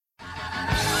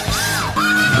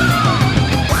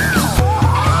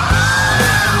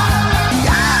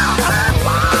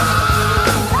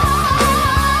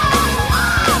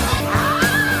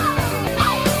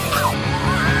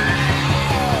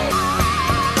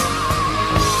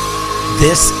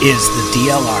This is the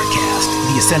DLR Cast,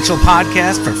 the essential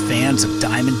podcast for fans of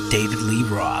Diamond David Lee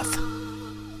Roth.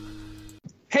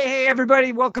 Hey,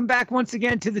 everybody. Welcome back once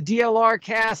again to the DLR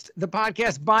Cast, the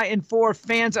podcast by and for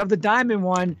fans of the Diamond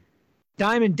One,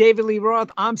 Diamond David Lee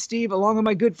Roth. I'm Steve, along with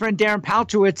my good friend Darren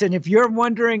Paltrowitz. And if you're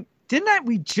wondering, didn't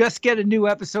we just get a new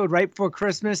episode right before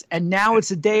Christmas? And now it's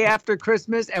the day after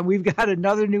Christmas and we've got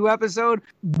another new episode?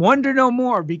 Wonder no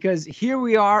more, because here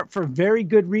we are for very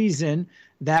good reason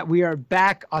that we are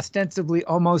back ostensibly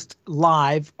almost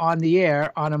live on the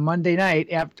air on a Monday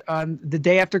night on the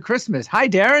day after Christmas. Hi,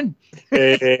 Darren.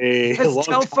 Hey, let's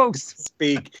tell folks.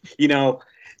 Speak. You know,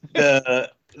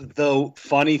 the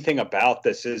funny thing about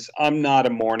this is I'm not a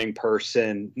morning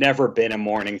person, never been a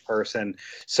morning person.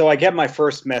 So I get my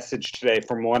first message today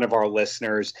from one of our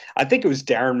listeners. I think it was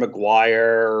Darren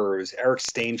McGuire or it was Eric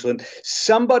Stangeland.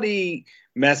 Somebody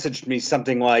messaged me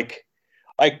something like,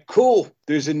 cool,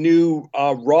 there's a new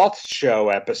Roth Show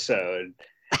episode.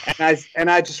 And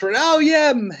I just wrote, oh,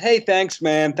 yeah, hey, thanks,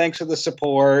 man. Thanks for the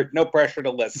support. No pressure to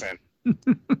listen.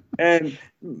 And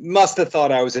must have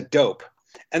thought I was a dope.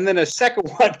 And then a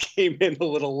second one came in a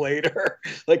little later,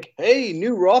 like, hey,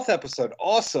 new Roth episode.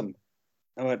 Awesome.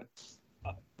 I went,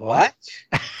 what?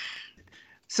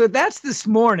 So that's this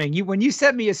morning. When you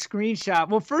sent me a screenshot,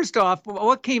 well, first off,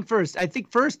 what came first? I think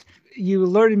first you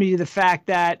alerted me to the fact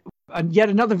that yet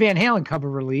another Van Halen cover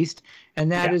released,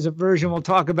 and that is a version we'll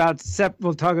talk about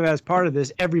as part of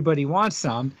this. Everybody Wants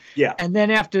Some. Yeah. And then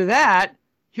after that,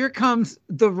 here comes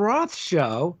the Roth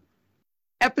Show.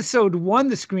 Episode 1,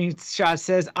 the screenshot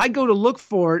says, I go to look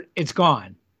for it, it's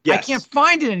gone. Yes. I can't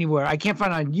find it anywhere. I can't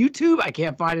find it on YouTube. I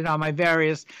can't find it on my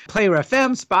various Player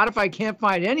FM, Spotify. I can't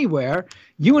find it anywhere.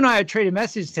 You and I had traded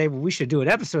messages to say, well, we should do an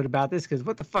episode about this because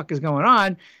what the fuck is going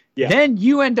on? Yeah. Then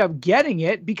you end up getting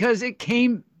it because it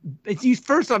came.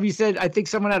 First off, you said, I think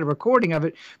someone had a recording of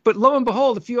it. But lo and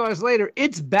behold, a few hours later,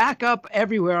 it's back up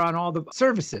everywhere on all the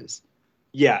services.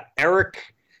 Yeah,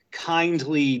 Eric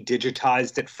kindly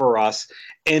digitized it for us.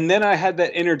 And then I had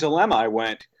that inner dilemma. I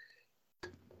went,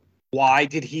 why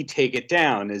did he take it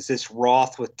down? Is this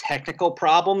Roth with technical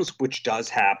problems, which does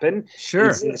happen? Sure.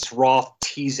 Is this Roth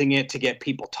teasing it to get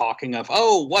people talking of,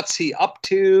 oh, what's he up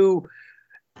to?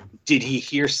 Did he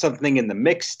hear something in the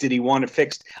mix? Did he want it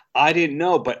fixed? I didn't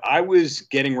know, but I was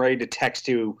getting ready to text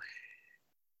you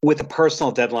with a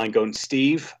personal deadline going,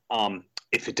 Steve,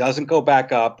 if it doesn't go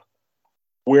back up,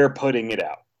 we're putting it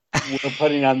out. We're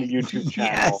putting it on the YouTube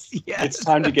channel. Yes. It's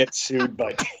time to get sued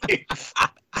by Dave.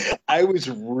 I was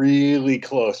really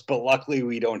close, but luckily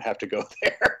we don't have to go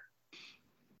there.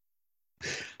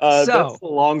 That's the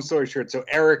long story short. So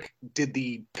Eric did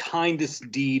the kindest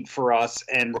deed for us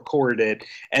and recorded it.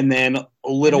 And then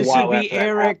a little while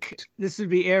after this would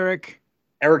be Eric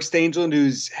Stangeland,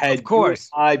 who's had of course.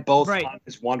 I both on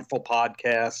his wonderful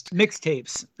podcast.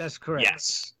 Mixtapes. That's correct.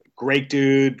 Yes. Great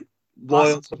dude.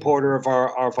 Loyal supporter of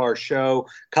our show.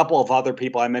 A couple of other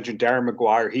people. I mentioned Darren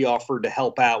McGuire. He offered to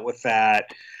help out with that.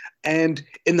 And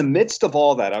in the midst of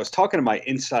all that, I was talking to my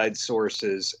inside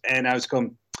sources and I was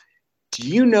going, do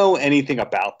you know anything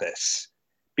about this?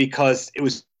 Because it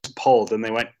was polled and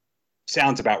they went,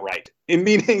 sounds about right. And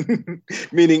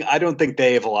meaning I don't think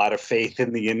they have a lot of faith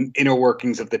in the inner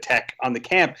workings of the tech on the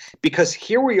camp, because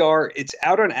here we are, it's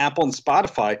out on Apple and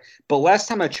Spotify, but last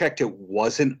time I checked, it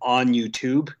wasn't on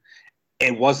YouTube.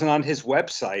 It wasn't on his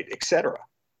website, etc.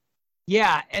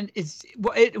 Yeah, and it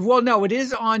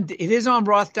is on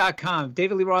Roth.com,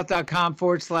 davidleeroth.com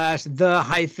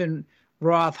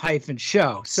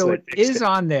 /the-Roth-show. So it is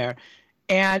on there.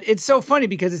 And it's so funny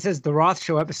because it says The Roth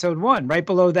Show episode 1. Right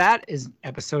below that is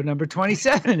episode number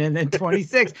 27 and then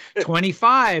 26,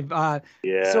 25.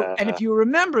 So, and if you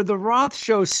remember, The Roth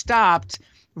Show stopped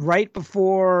right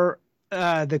before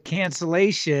the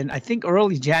cancellation, I think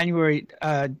early January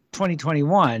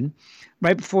 2021,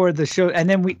 right before the show, and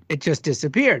then it just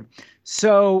disappeared.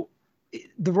 So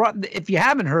if you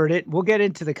haven't heard it, we'll get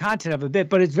into the content of it a bit,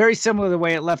 but it's very similar to the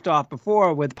way it left off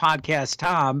before with Podcast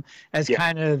Tom as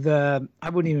kind of the, I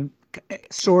wouldn't even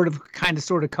sort of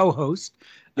co-host.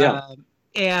 Yeah.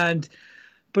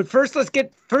 But first let's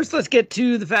get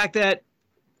to the fact that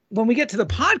when we get to the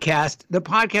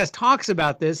podcast talks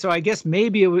about this. So I guess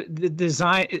maybe it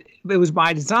was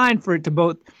by design for it to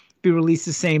both be released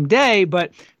the same day,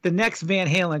 but the next Van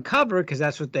Halen cover, because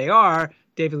that's what they are,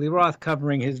 David Lee Roth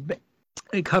covering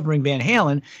Van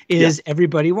Halen, is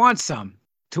Everybody Wants Some.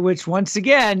 To which, once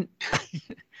again,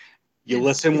 you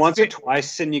listen once or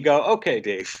twice and you go, okay,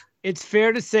 Dave. It's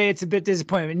fair to say it's a bit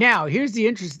disappointing. Now, here's the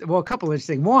interesting, well, a couple of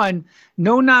interesting. One,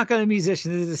 no knock on the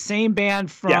musicians. This is the same band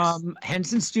from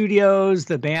Henson Studios,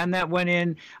 the band that went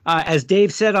in, as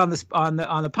Dave said on the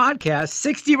podcast,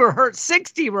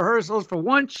 60 rehearsals for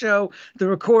one show. The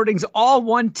recording's all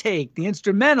one take. The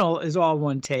instrumental is all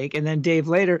one take. And then Dave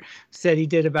later said he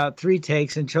did about 3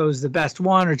 takes and chose the best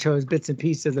one, or chose bits and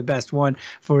pieces of the best one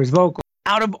for his vocal.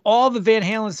 Out of all the Van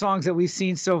Halen songs that we've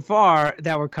seen so far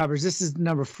that were covers, this is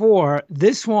number 4.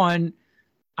 This one,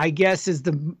 I guess, is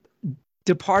the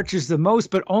departures the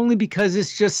most, but only because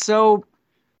it's just so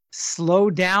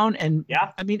slowed down. And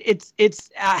I mean, it's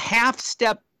a half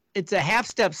step. It's a half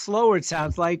step slower. It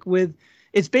sounds like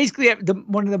it's basically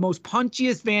one of the most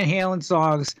punchiest Van Halen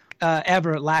songs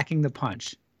ever, lacking the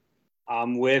punch.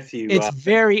 I'm with you. It's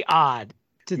very odd.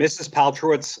 Mrs.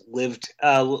 Paltrowitz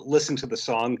listened to the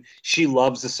song. She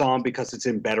loves the song because it's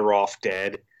in Better Off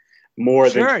Dead more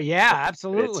than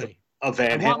absolutely. A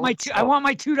Van Halen. I want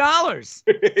my $2.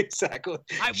 Exactly.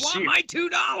 I want my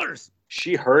 $2.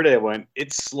 She heard it, went,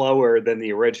 it's slower than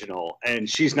the original, and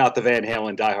she's not the Van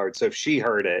Halen diehard, so if she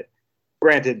heard it,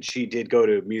 granted, she did go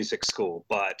to music school,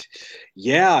 but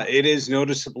yeah, it is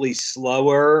noticeably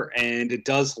slower and it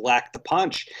does lack the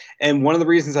punch. And one of the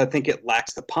reasons I think it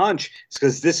lacks the punch is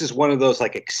because this is one of those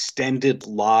like extended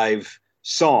live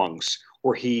songs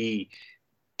where he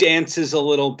dances a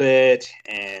little bit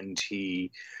and he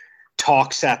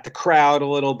talks at the crowd a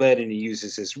little bit and he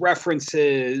uses his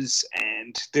references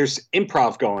and there's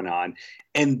improv going on.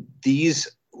 And these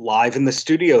live in the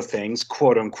studio things,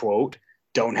 quote unquote,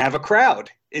 don't have a crowd.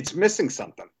 It's missing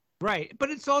something. Right.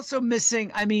 But it's also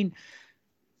missing, I mean,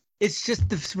 it's just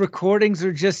the recordings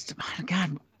are just, oh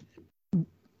God.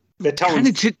 The tone.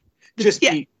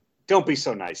 Don't be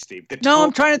so nice, Steve.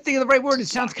 I'm trying to think of the right word. It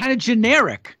sounds kind of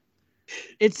generic.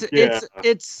 It's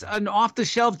an off the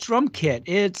shelf drum kit.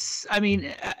 It's, I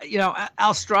mean,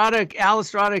 Al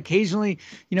Estrada occasionally,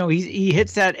 he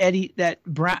hits that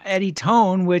Eddie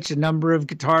tone, which a number of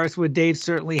guitarists would Dave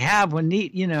certainly have when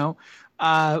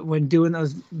when doing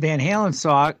those Van Halen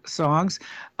songs.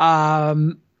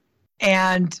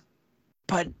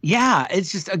 But yeah,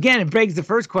 it's just, again, it begs the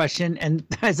first question. And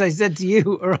as I said to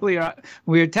you earlier,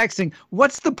 we were texting,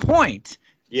 what's the point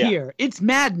here? It's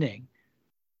maddening.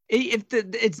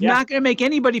 It's not going to make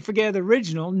anybody forget the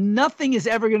original. Nothing is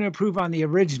ever going to improve on the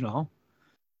original.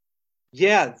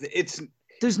 Yeah,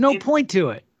 there's no point to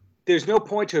it. There's no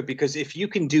point to it because if you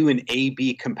can do an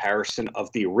A-B comparison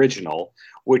of the original,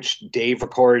 which Dave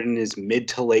recorded in his mid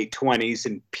to late 20s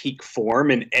in peak form,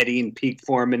 and Eddie in peak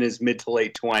form in his mid to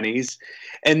late 20s,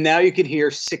 and now you can hear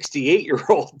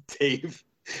 68-year-old Dave.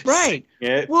 Right.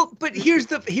 Well, but here's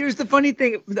the funny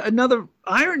thing. Another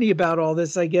irony about all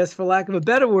this, I guess, for lack of a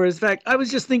better word, is, in fact, I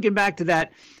was just thinking back to the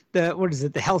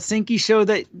Helsinki show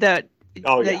that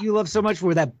you love so much,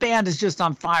 where that band is just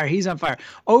on fire. He's on fire.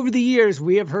 Over the years,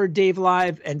 we have heard Dave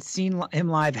live and seen him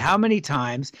live how many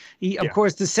times? Of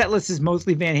course, the set list is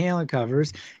mostly Van Halen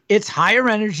covers. It's higher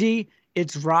energy.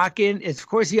 It's rocking. It's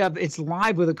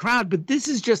live with a crowd, but this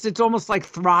is just, it's almost like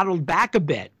throttled back a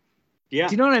bit. Yeah.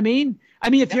 Do you know what I mean? I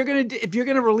mean, if you're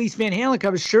gonna release Van Halen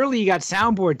covers, surely you got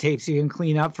soundboard tapes you can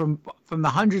clean up from the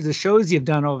hundreds of shows you've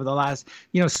done over the last,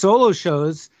 solo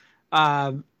shows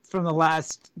from the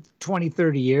last 20,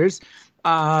 30 years.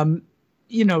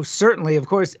 Certainly, of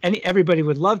course, everybody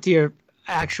would love to hear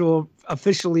actual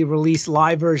officially released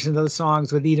live version of those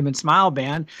songs with Eat 'Em and Smile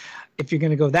Band, if you're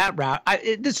going to go that route.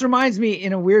 This reminds me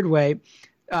in a weird way,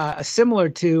 similar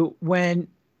to when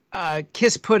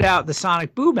Kiss put out the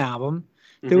Sonic Boom album.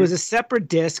 There was a separate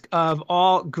disc of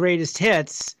all greatest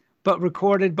hits, but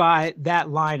recorded by that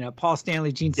lineup: Paul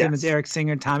Stanley, Gene Simmons, Eric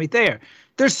Singer, and Tommy Thayer.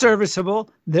 They're serviceable.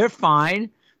 They're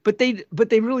fine. But they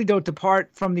really don't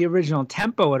depart from the original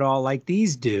tempo at all like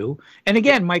these do. And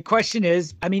again, my question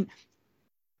is, I mean,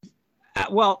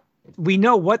 we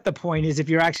know what the point is if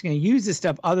you're actually going to use this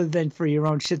stuff other than for your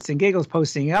own shits and giggles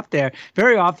posting it up there.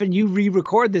 Very often you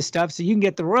re-record this stuff so you can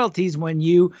get the royalties when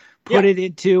you put it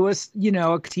into a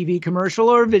TV commercial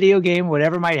or a video game,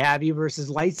 whatever might have you, versus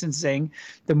licensing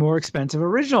the more expensive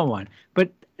original one.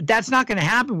 But that's not going to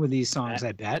happen with these songs,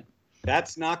 I bet.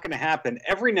 That's not going to happen.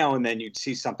 Every now and then you'd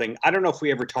see something. I don't know if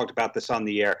we ever talked about this on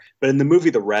the air, but in the movie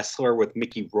The Wrestler with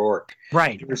Mickey Rourke,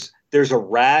 right? There's a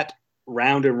Rat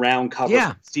Round and Round cover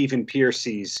of Stephen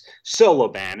Pearcy's solo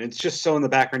band. It's just so in the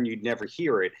background you'd never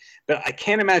hear it. But I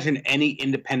can't imagine any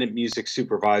independent music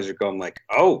supervisor going like,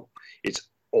 "Oh, it's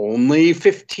only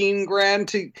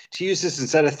 $15,000 to use this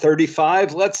instead of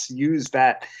 35. Let's use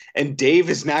that." And Dave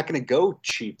is not going to go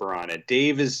cheaper on it.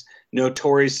 Dave is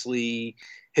notoriously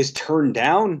has turned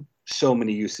down so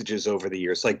many usages over the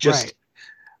years. Like just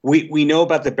we know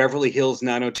about the Beverly Hills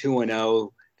 90210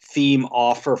 theme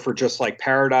offer for Just Like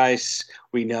Paradise.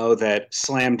 We know that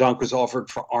Slam Dunk was offered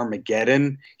for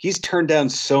Armageddon. He's turned down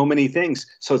so many things,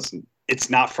 so it's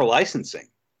not for licensing.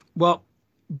 Well,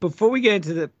 before we get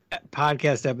into the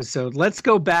podcast episode, let's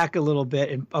go back a little bit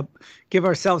and give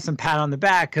ourselves some pat on the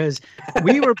back, because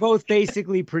we were both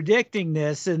basically predicting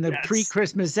this in the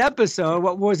pre-Christmas episode,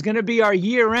 what was going to be our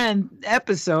year-end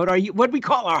episode, what we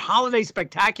call our holiday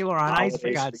spectacular on Ice,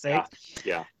 for God's sake.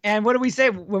 Yeah. And what did we say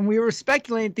when we were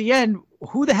speculating at the end?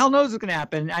 Who the hell knows what's going to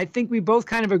happen? I think we both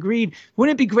kind of agreed,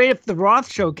 wouldn't it be great if the Roth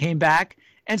Show came back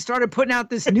and started putting out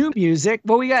this new music?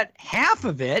 Well, we got half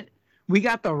of it. We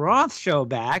got the Roth Show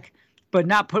back, but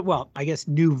not I guess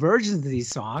new versions of these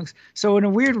songs. So in a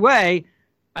weird way,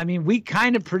 I mean, we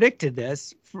kind of predicted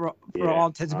this for all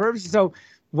intents and purposes. So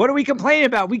what are we complaining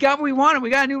about? We got what we wanted. We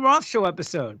got a new Roth Show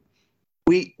episode.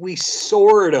 We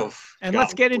sort of. And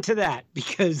let's get into that,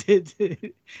 because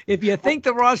if you think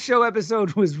the Roth Show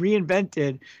episode was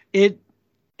reinvented,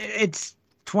 it's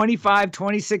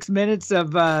 26 minutes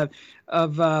of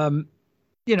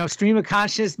stream of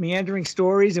consciousness, meandering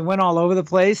stories, and went all over the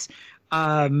place.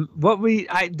 I've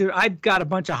got a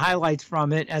bunch of highlights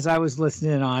from it as I was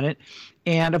listening on it.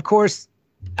 And of course,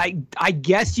 I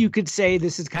guess you could say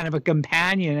this is kind of a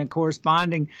companion and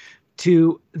corresponding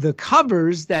to the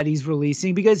covers that he's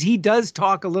releasing, because he does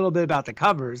talk a little bit about the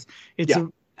covers.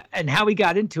 And how he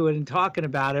got into it and talking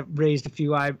about it raised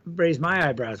my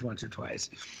eyebrows once or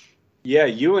twice. Yeah,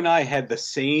 you and I had the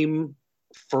same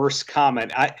first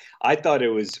comment. I thought it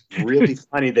was really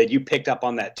funny that you picked up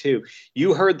on that too.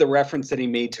 You heard the reference that he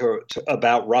made to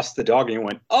about Russ the dog, and you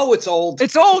went, "Oh, it's old."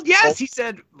 It's old. Yes, he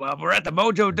said, "Well, we're at the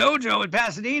Mojo Dojo in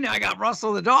Pasadena. I got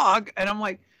Russell the dog," and I'm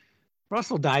like,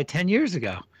 "Russell died 10 years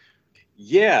ago."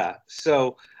 Yeah,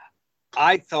 so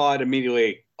I thought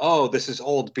immediately, "Oh, this is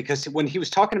old," because when he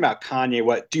was talking about Kanye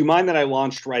West, do you mind that I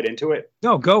launched right into it?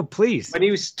 No, go, please. When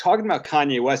he was talking about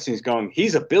Kanye West, and he's going,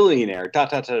 "He's a billionaire, ...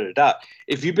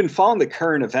 If you've been following the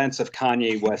current events of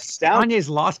Kanye West's down, Kanye's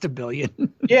lost $1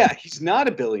 billion. Yeah, he's not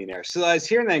a billionaire. So I was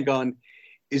hearing that and going,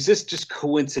 is this just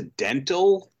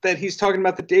coincidental that he's talking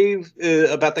about about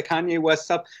the Kanye West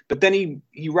stuff? But then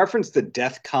he referenced the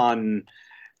Death Con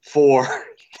 4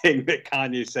 thing that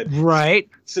Kanye said. Right.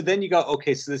 So then you go,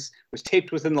 okay, so this was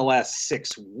taped within the last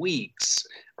 6 weeks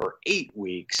or 8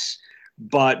 weeks,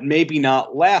 but maybe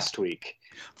not last week.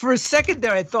 For a second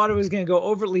there, I thought it was going to go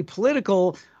overtly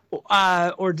political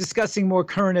or discussing more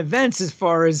current events, as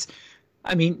far as,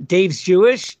 I mean, Dave's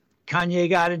Jewish. Kanye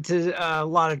got into a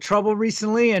lot of trouble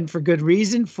recently, and for good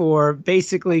reason, for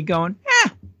basically going,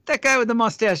 that guy with the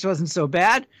mustache wasn't so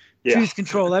bad. Yeah. Jews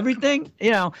control everything,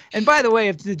 And by the way,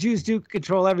 if the Jews do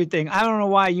control everything, I don't know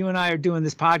why you and I are doing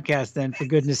this podcast then, for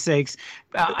goodness sakes.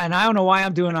 And I don't know why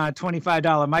I'm doing on a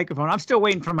 $25 microphone. I'm still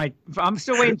waiting for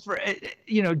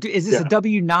is this a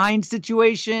W-9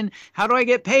 situation? How do I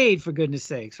get paid, for goodness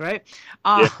sakes, right?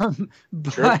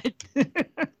 But,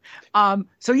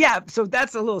 so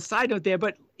that's a little side note there,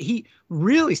 but he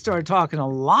really started talking a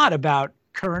lot about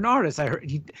current artists. I heard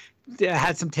he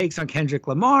had some takes on Kendrick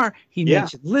Lamar. He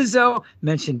mentioned Lizzo,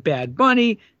 mentioned Bad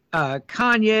Bunny,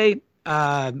 Kanye.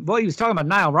 He was talking about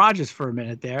Nile Rodgers for a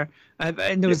minute there.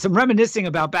 And there was some reminiscing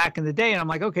about back in the day. And I'm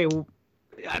like, okay, well,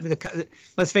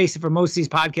 let's face it, for most of these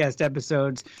podcast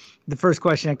episodes, the first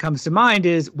question that comes to mind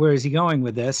is, where is he going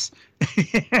with this?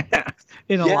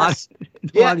 in a lot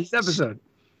of these episodes.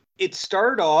 It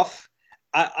started off,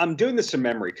 I'm doing this from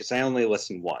memory because I only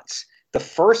listened once. The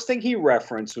first thing he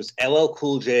referenced was LL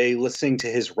Cool J listening to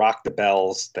his Rock the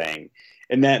Bells thing.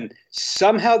 And then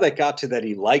somehow that got to that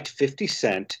he liked 50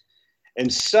 Cent.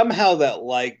 And somehow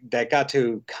that got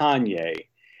to Kanye.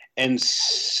 And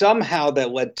somehow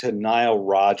that led to Nile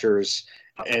Rodgers.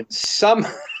 And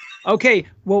Okay,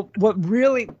 well,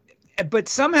 but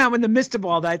somehow in the midst of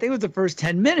all that, I think it was the first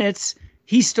 10 minutes,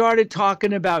 he started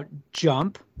talking about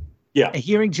Jump. Yeah,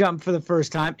 hearing Jump for the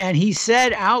first time, and he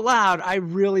said out loud, "I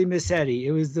really miss Eddie.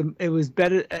 It was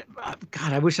better.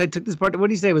 God, I wish I took this part. What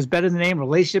did he say? It was better than any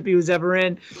relationship he was ever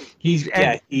in.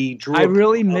 He drew. I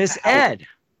really miss Ed."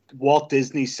 Walt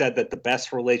Disney said that the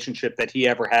best relationship that he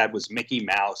ever had was Mickey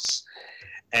Mouse,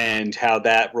 and how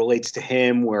that relates to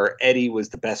him, where Eddie was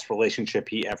the best relationship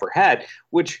he ever had,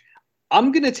 which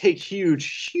I'm going to take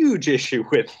huge issue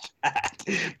with that.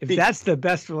 If that's the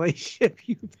best relationship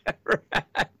you've ever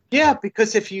had. Yeah,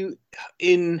 because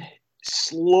in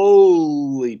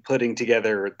slowly putting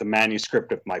together the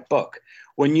manuscript of my book,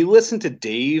 when you listen to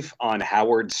Dave on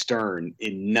Howard Stern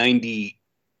in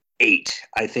 98,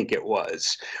 I think it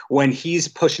was, when he's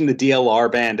pushing the DLR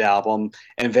Band album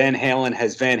and Van Halen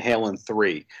has Van Halen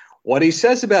 3, What he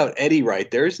says about Eddie right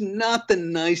there is not the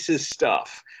nicest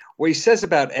stuff. What he says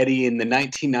about Eddie in the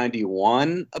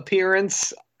 1991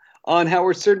 appearance on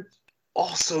Howard Stern,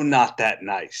 also not that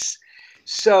nice.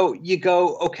 So you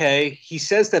go, okay, he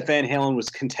says that Van Halen was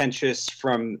contentious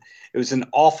it was an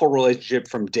awful relationship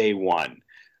from day one.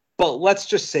 But let's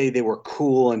just say they were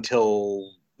cool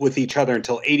with each other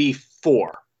until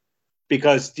 84,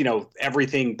 because,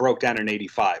 everything broke down in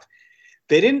 85.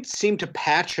 They didn't seem to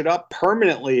patch it up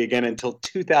permanently again until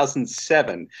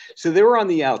 2007. So they were on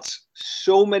the outs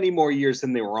so many more years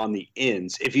than they were on the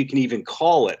ins, if you can even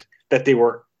call it that they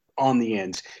were on the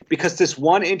ins. Because this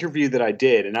one interview that I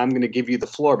did, and I'm going to give you the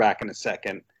floor back in a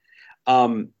second,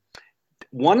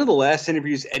 one of the last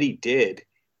interviews Eddie did,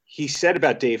 he said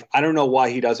about Dave, I don't know why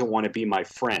he doesn't want to be my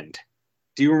friend.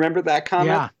 Do you remember that comment?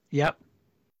 Yeah, yep.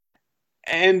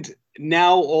 And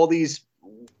now all these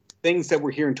things that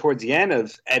we're hearing towards the end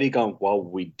of Eddie going, well,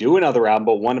 we do another album,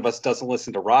 but one of us doesn't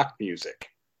listen to rock music.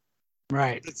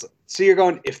 Right. So you're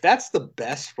going, if that's the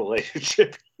best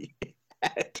relationship he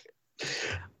had.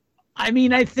 I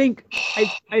mean, I think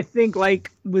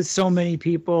like with so many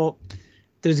people,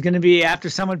 there's going to be, after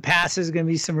someone passes, going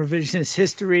to be some revisionist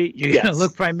history. You're going to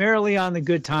look primarily on the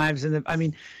good times.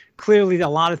 And clearly a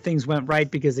lot of things went right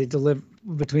because they delivered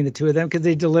between the two of them, because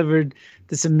they delivered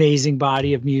this amazing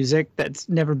body of music that's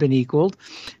never been equaled.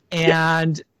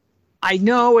 And I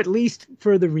know, at least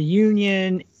for the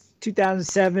reunion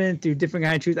 2007 through Different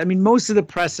Kind of Truth, I mean, most of the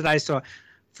press that I saw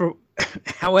for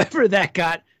however that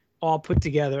got all put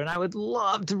together, and I would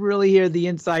love to really hear the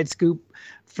inside scoop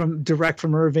direct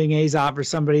from Irving Azoff or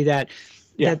somebody that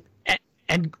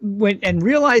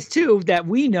realize too that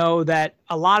we know that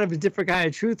a lot of A Different Kind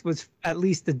of Truth was, at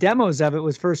least the demos of it,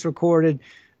 was first recorded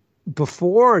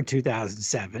before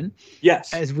 2007.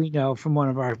 Yes, as we know from one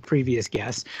of our previous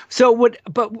guests.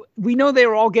 But we know they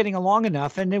were all getting along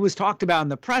enough, and it was talked about in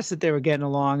the press that they were getting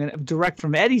along, and direct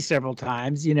from Eddie several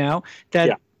times,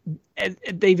 that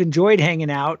they've enjoyed hanging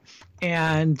out,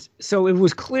 and so it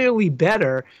was clearly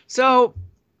better. So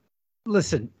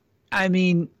listen, I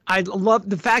mean, I love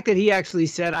the fact that he actually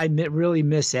said, I really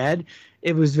miss Ed.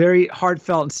 It was very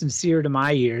heartfelt and sincere to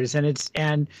my ears. And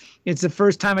it's the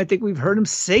first time I think we've heard him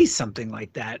say something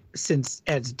like that since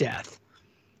Ed's death.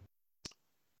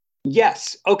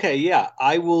 Yes. Okay. Yeah,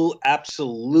 I will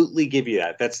absolutely give you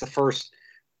that. That's the first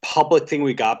public thing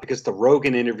we got, because the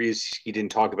Rogan interviews, he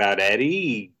didn't talk about Eddie.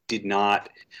 He did not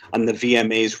on the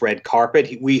VMA's red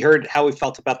carpet. We heard how he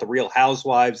felt about the Real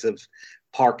Housewives of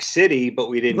Park City, but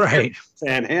we didn't hear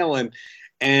Van Halen.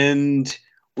 And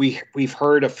we've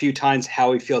heard a few times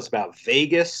how he feels about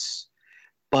Vegas,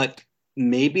 but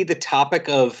maybe the topic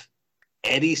of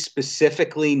Eddie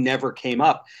specifically never came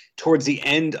up. Towards the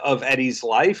end of Eddie's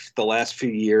life, the last few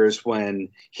years, when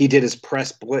he did his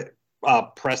press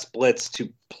blitz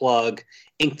to plug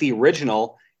Ink the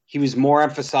Original, he was more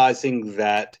emphasizing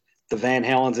that the Van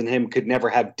Halens and him could never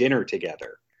have dinner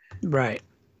together. Right.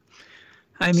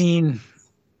 I mean,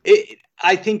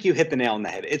 I think you hit the nail on the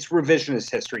head. It's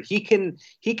revisionist history. He can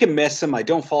miss him. I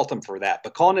don't fault him for that.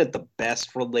 But calling it the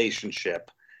best relationship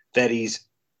that he's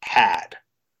had,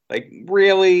 like,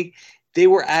 really, they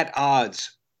were at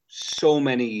odds so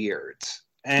many years,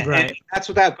 and that's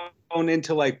without going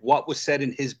into like what was said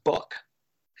in his book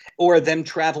or them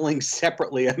traveling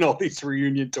separately on all these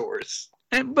reunion tours.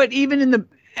 But even in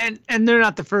and they're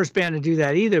not the first band to do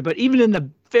that either. But even in the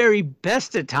very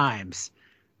best of times,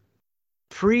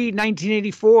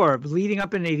 pre-1984, leading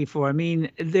up in 84, I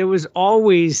mean, there was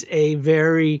always a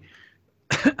very,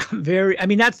 I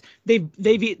mean, that's they've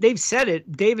said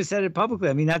it. Dave has said it publicly.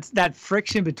 I mean, that's that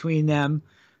friction between them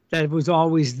that was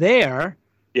always there.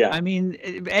 Yeah. I mean,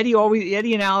 Eddie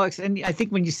and Alex, and I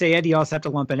think when you say Eddie, you also have to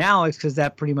lump in Alex, because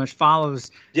that pretty much follows.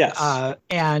 Yes.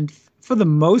 And for the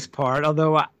most part,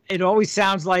 although it always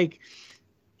sounds like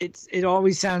it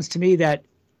always sounds to me that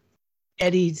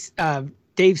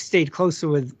Dave stayed closer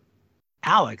with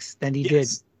Alex than he did.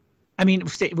 I mean,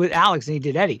 with Alex than he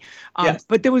did Eddie.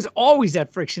 But there was always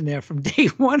that friction there from day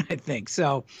one, I think.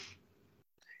 So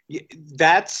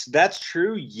that's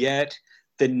true. Yet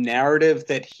the narrative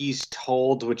that he's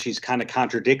told, which he's kind of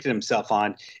contradicted himself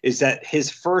on, is that his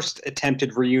first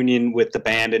attempted reunion with the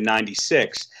band in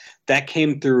 '96, that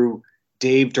came through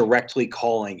Dave directly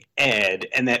calling Ed,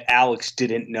 and that Alex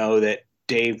didn't know that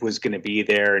Dave was going to be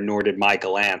there, nor did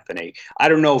Michael Anthony. I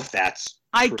don't know if that's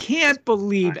I can't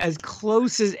believe, as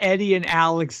close as Eddie and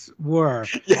Alex were,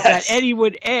 that Eddie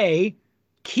would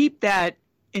keep that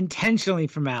intentionally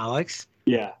from Alex.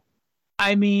 Yeah.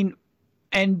 I mean,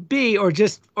 and B, or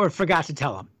forgot to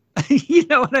tell him. You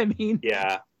know what I mean?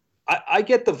 Yeah. I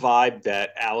get the vibe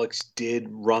that Alex did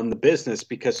run the business,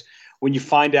 because when you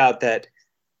find out that,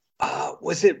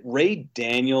 was it Ray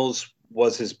Daniels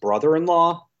was his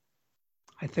brother-in-law?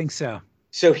 I think so.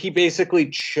 So he basically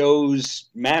chose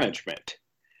management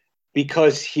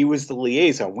because he was the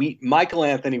liaison. Michael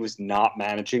Anthony was not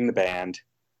managing the band.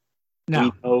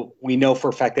 No. We know for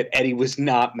a fact that Eddie was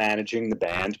not managing the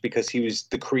band because he was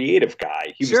the creative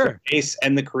guy. He was the bass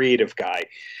and the creative guy.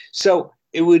 So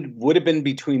it would have been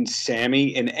between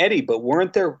Sammy and Eddie, but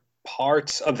weren't there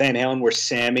parts of Van Halen where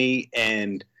Sammy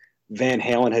and Van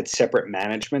Halen had separate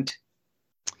management?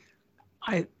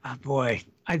 I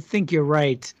think you're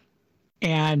right.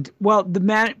 And well,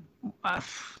 what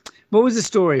was the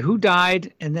story? Who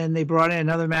died? And then they brought in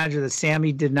another manager that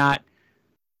Sammy did not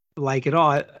like at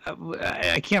all.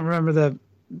 I can't remember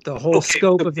the whole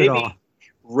scope of it all.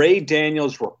 Ray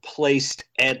Daniels replaced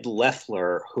Ed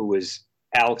Leffler, who was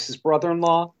Alex's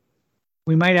brother-in-law.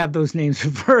 We might have those names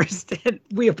reversed, and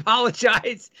we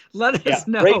apologize. Let us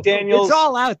know. Ray Daniels, it's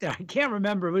all out there. I can't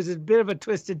remember. It was a bit of a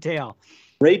twisted tale.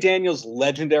 Ray Daniels,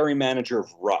 legendary manager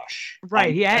of Rush.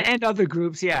 Right, and other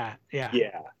groups, yeah.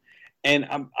 And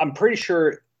I'm pretty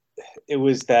sure it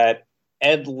was that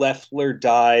Ed Leffler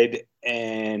died,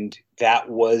 and that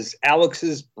was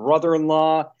Alex's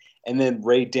brother-in-law, and then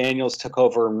Ray Daniels took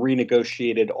over and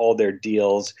renegotiated all their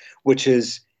deals, which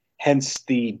is hence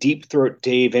the Deep Throat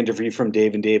Dave interview from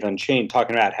Dave and Dave Unchained,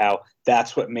 talking about how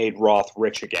that's what made Roth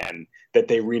rich again, that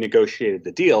they renegotiated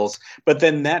the deals. But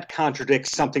then that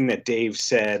contradicts something that Dave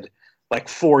said like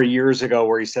 4 years ago,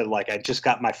 where he said, like, I just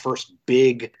got my first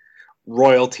big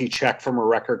royalty check from a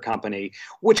record company,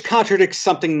 which contradicts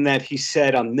something that he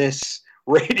said on this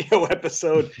radio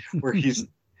episode where he's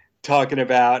talking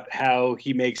about how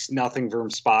he makes nothing from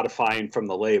Spotify and from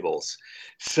the labels.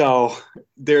 So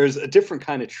there's a different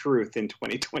kind of truth in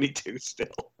 2022 still.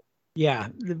 Yeah,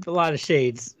 a lot of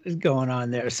shades going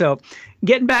on there. So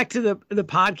getting back to the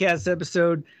podcast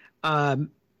episode,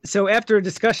 so after a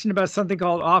discussion about something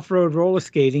called off-road roller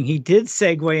skating, he did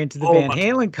segue into the Van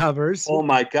Halen covers. Oh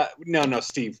my God. No,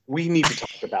 Steve, we need to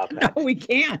talk about that. No, we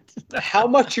can't. How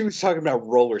much he was talking about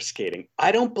roller skating.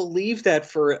 I don't believe that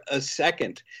for a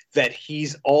second, that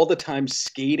he's all the time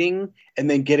skating and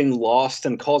then getting lost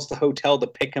and calls the hotel to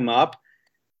pick him up.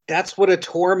 That's what a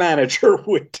tour manager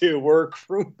would do, or a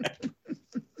crew member.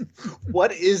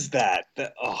 What is that?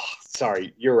 Oh,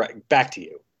 sorry. You're right. Back to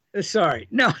you. Sorry.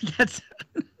 No, that's...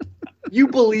 You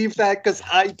believe that? Because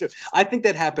I do. I think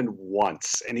that happened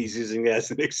once, and he's using it as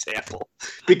an example.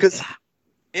 Because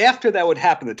after that would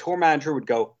happen, the tour manager would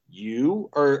go, you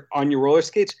are on your roller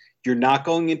skates. You're not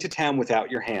going into town without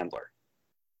your handler.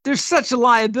 There's such a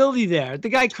liability there. The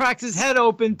guy cracks his head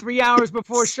open 3 hours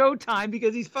before showtime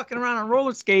because he's fucking around on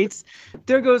roller skates.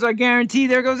 There goes our guarantee.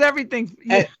 There goes everything.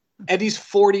 Yeah. And he's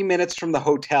 40 minutes from the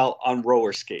hotel on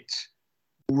roller skates.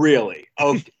 Really?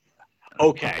 Okay.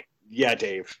 Okay. Yeah,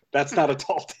 Dave. That's not a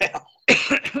tall tale.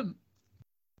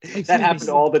 That happened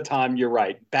all the time. You're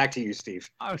right. Back to you, Steve.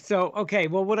 Okay.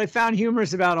 Well, what I found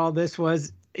humorous about all this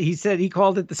was he said he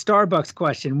called it the Starbucks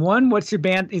question. 1, what's your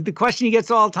band? The question he gets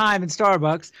all the time in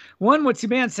Starbucks. 1, what's your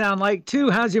band sound like? 2,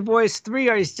 how's your voice? 3,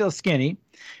 are you still skinny?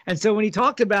 And so when he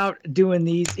talked about doing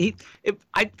these,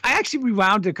 I actually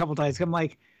rewound it a couple times. I'm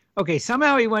like, okay,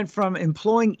 somehow he went from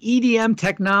employing EDM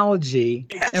technology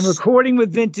and recording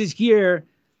with vintage gear.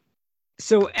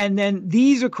 So, and then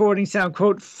these recordings sound,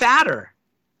 quote, fatter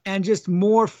and just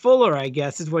more fuller, I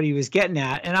guess, is what he was getting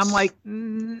at. And I'm like,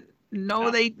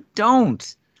 no, they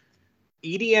don't.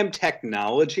 EDM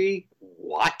technology?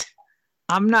 What?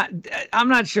 I'm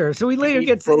not sure. So he later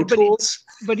gets Pro Tools?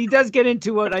 But he does get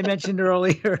into what I mentioned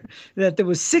earlier, that there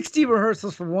was 60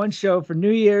 rehearsals for one show for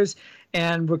New Year's,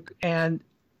 and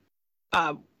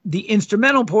the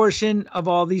instrumental portion of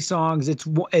all these songs, it's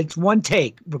one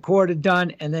take, recorded,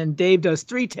 done, and then Dave does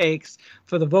 3 takes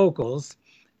for the vocals.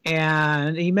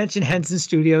 And he mentioned Henson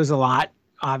Studios a lot.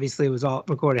 Obviously, it was all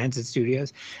recorded at Henson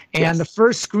Studios. And the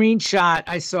first screenshot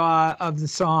I saw of the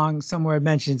song somewhere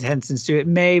mentions Henson Studios.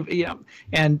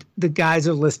 And the guys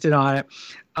are listed on it.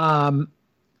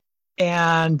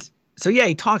 And so, yeah,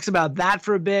 he talks about that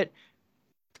for a bit.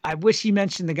 I wish he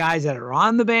mentioned the guys that are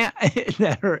on the band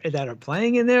that are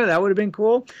playing in there. That would have been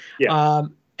cool. Yeah.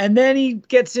 And then he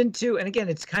gets into, and again,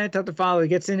 it's kind of tough to follow. He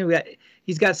gets into that.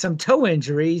 He's got some toe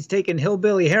injury. He's taking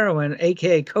hillbilly heroin,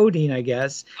 aka codeine, I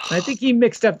guess. And I think he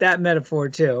mixed up that metaphor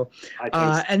too.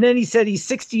 And then he said he's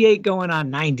 68 going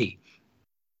on 90.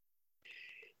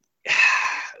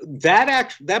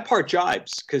 That part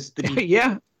jibes, because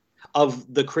the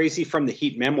of the Crazy from the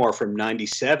Heat memoir from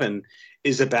 97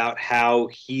 is about how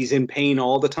he's in pain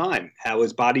all the time, how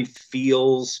his body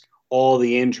feels all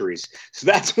the injuries. So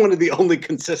that's one of the only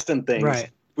consistent things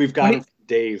we've got from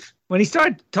Dave. When he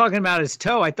started talking about his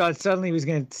toe, I thought suddenly he was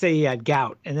going to say he had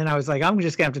gout. And then I was like, I'm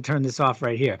just going to have to turn this off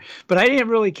right here. But I didn't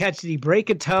really catch, did he break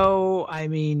a toe? I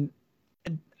mean,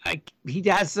 he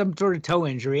has some sort of toe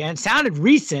injury. And it sounded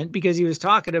recent because he was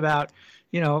talking about,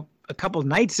 a couple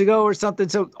nights ago or something.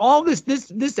 So all this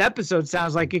episode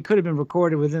sounds like it could have been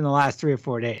recorded within the last 3 or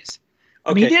 4 days.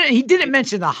 Okay. I mean, he didn't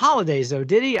mention the holidays, though,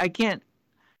 did he? I can't.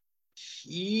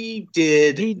 He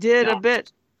did. He did a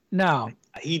bit. No.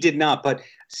 He did not, but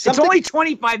it's only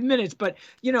 25 minutes, but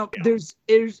there's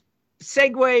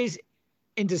segues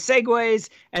into segues,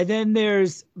 and then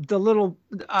there's the little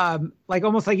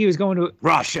almost like he was going to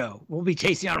Roth Show. We'll be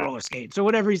chasing on roller skates or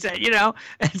whatever he said,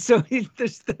 and so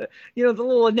there's the the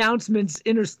little announcements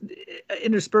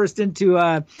interspersed into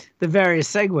the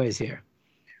various segues here.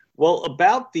 Well,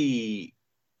 about the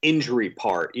injury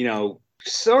part,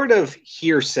 sort of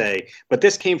hearsay, but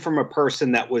this came from a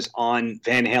person that was on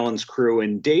Van Halen's crew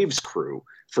and Dave's crew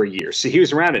for years. So he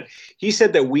was around it. He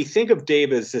said that we think of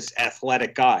Dave as this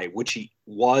athletic guy, which he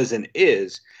was and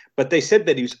is, but they said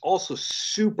that he was also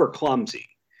super clumsy.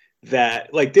 That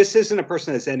this isn't a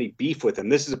person that has any beef with him.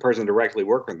 This is a person directly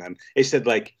working with them. They said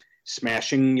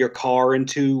smashing your car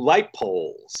into light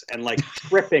poles and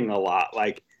tripping a lot.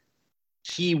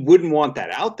 He wouldn't want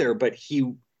that out there, but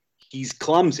he's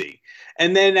clumsy.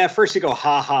 And then at first you go,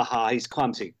 ha, ha, ha, he's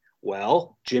clumsy.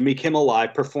 Well, Jimmy Kimmel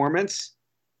Live performance.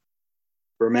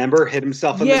 Remember, hit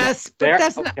himself in the nose there?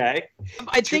 That's okay.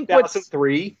 I think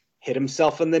 2003, hit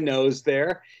himself in the nose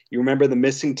there. You remember the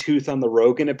missing tooth on the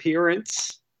Rogan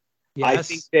appearance? Yes. I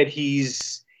think that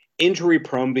he's injury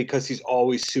prone because he's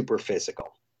always super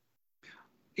physical.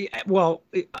 Yeah, well,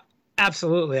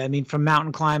 absolutely. I mean, from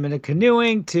mountain climbing to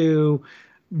canoeing to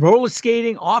roller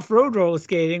skating, off-road roller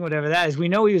skating, whatever that is. We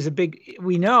know he was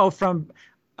we know from,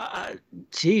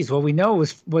 we know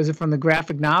was it from the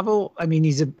graphic novel? I mean,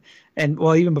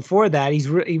 even before that, he's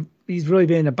really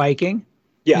been into biking.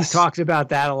 Yes. He's talked about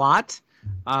that a lot.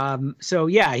 So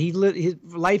yeah, his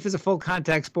life is a full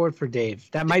contact sport for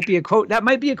Dave. That might be a quote. That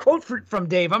might be a quote from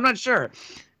Dave. I'm not sure.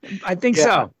 I think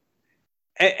so.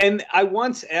 And I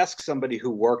once asked somebody who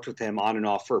worked with him on and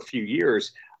off for a few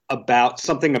years about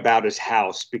something about his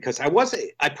house, because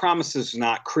I promise this is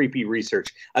not creepy research.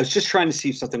 I was just trying to see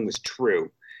if something was true.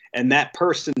 And that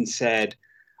person said,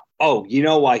 oh, you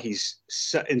know why he's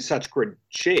in such good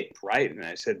shape, right? And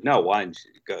I said, no, why? And she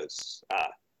goes,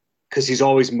 because he's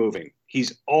always moving.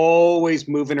 He's always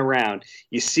moving around.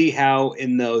 You see how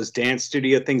in those dance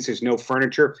studio things, there's no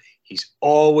furniture. He's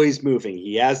always moving.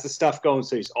 He has the stuff going,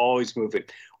 so he's always moving.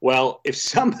 Well, if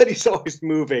somebody's always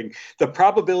moving, the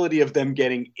probability of them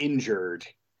getting injured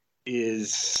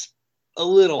is a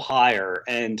little higher.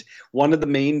 And one of the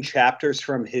main chapters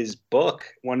from his book,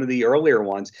 one of the earlier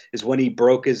ones, is when he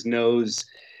broke his nose,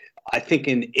 I think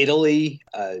in Italy,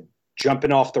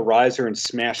 jumping off the riser and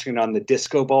smashing it on the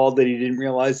disco ball that he didn't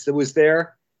realize that was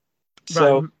there.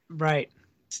 So, right.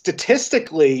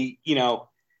 Statistically,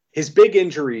 his big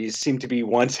injuries seem to be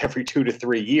once every 2 to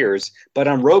 3 years. But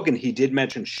on Rogan, he did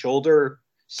mention shoulder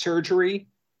surgery.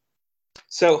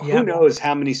 So who knows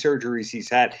how many surgeries he's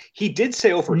had. He did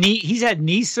say he's had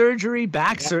knee surgery,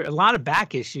 a lot of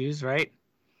back issues, right?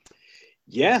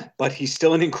 Yeah, but he's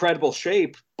still in incredible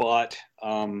shape. But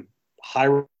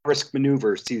high-risk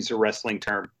maneuvers, to use a wrestling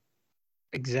term.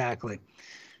 Exactly.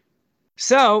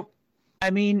 So,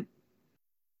 I mean,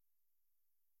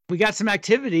 we got some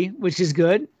activity, which is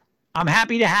good. I'm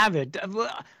happy to have it.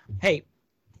 Hey,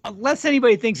 unless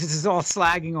anybody thinks this is all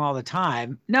slagging all the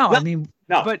time. No.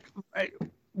 But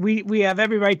we have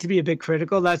every right to be a bit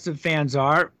critical. That's what fans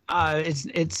are. I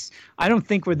don't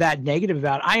think we're that negative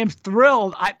about it. I am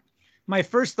thrilled. My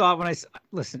first thought when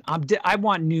I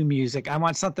want new music. I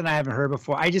want something I haven't heard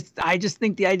before. I just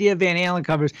think the idea of Van Halen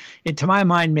covers, it to my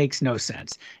mind makes no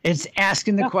sense. It's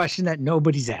asking the question that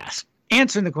nobody's asked,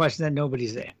 answering the question that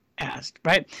nobody's asked,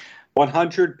 right?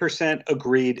 100%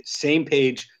 agreed. Same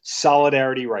page.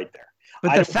 Solidarity right there.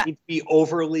 But I don't need to be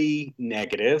overly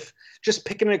negative. Just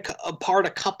picking apart a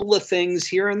couple of things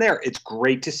here and there. It's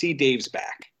great to see Dave's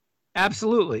back.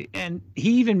 Absolutely. And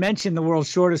he even mentioned the world's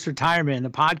shortest retirement in the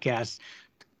podcast.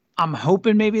 I'm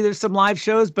hoping maybe there's some live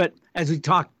shows, but as we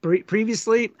talked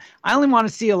previously, I only want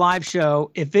to see a live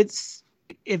show if it's,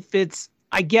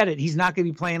 I get it. He's not going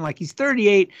to be playing like he's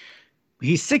 38.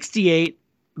 He's 68.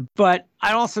 But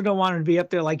I also don't want him to be up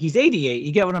there like he's 88.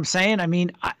 You get what I'm saying? I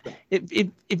mean,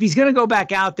 if he's going to go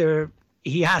back out there,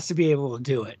 he has to be able to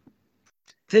do it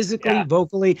physically,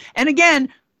 vocally. And again,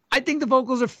 I think the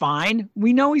vocals are fine.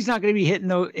 We know he's not going to be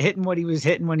hitting what he was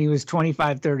hitting when he was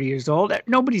 25, 30 years old.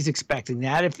 Nobody's expecting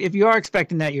that. If you are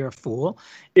expecting that, you're a fool.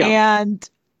 Yeah.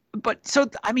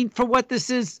 I mean, for what this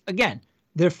is, again,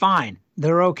 they're fine.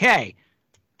 They're okay.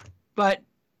 But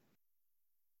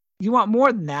you want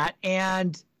more than that.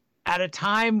 And at a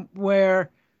time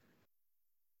where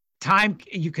time,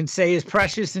 you can say, is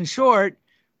precious and short,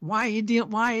 why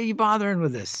are you bothering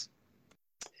with this?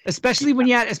 Especially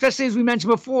especially as we mentioned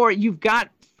before, you've got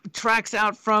tracks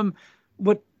out and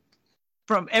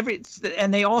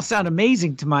they all sound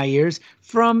amazing to my ears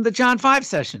from the John 5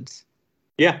 sessions.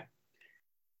 Yeah.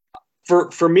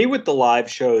 For me with the live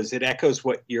shows, it echoes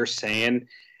what you're saying.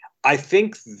 I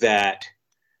think that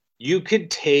you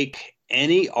could take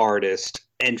any artist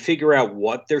and figure out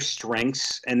what their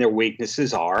strengths and their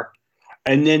weaknesses are.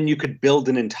 And then you could build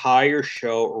an entire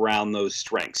show around those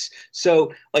strengths.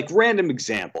 So, like, random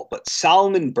example, but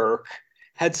Solomon Burke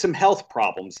had some health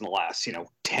problems in the last,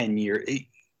 10 years.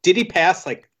 Did he pass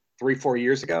like 3-4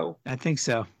 years ago? I think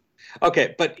so.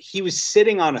 Okay, but he was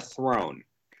sitting on a throne.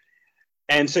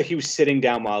 And so he was sitting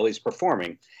down while he's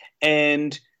performing.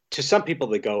 And to some people,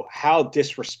 they go, how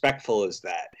disrespectful is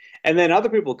that? And then other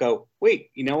people go,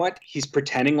 wait, you know what? He's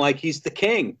pretending like he's the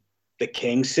king. The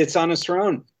king sits on his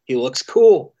throne. He looks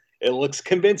cool. It looks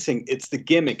convincing. It's the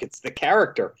gimmick. It's the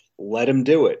character. Let him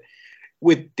do it.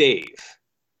 With Dave,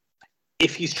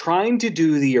 if he's trying to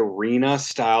do the arena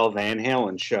style Van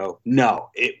Halen show, no,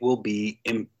 it will be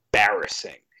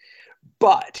embarrassing.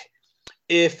 But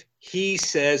if he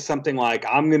says something like,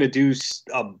 I'm going to do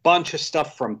a bunch of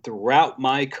stuff from throughout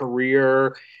my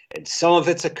career, and some of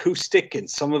it's acoustic and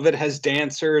some of it has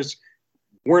dancers,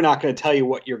 we're not going to tell you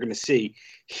what you're going to see.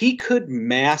 He could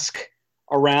mask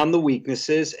around the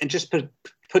weaknesses and just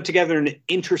put together an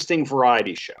interesting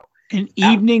variety show. An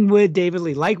evening with David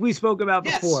Lee, like we spoke about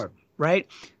before, right?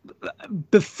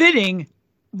 Befitting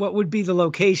what would be the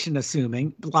location,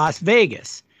 assuming Las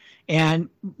Vegas. And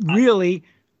really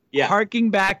harking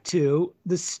back to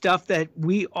the stuff that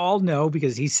we all know,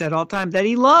 because he said all the time that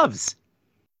he loves.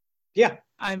 Yeah.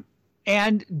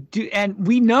 And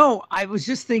we know, I was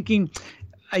just thinking,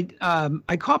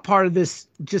 I caught part of this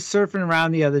just surfing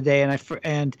around the other day,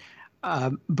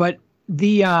 but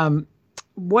the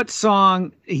what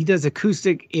song he does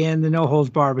acoustic in the No Holds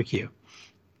Barbecue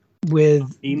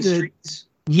with Mean Streets?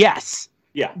 Yes.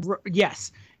 Yeah.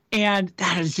 Yes. And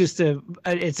that is just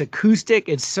it's acoustic.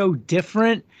 It's so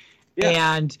different.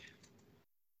 Yeah. And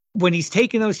when he's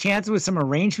taking those chances with some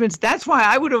arrangements, that's why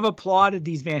I would have applauded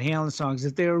these Van Halen songs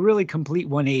if they were really complete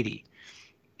 180.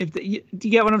 Do you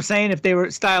get what I'm saying? If they were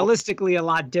stylistically a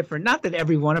lot different, not that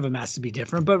every one of them has to be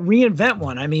different, but reinvent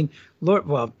one. I mean,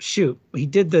 he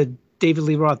did the David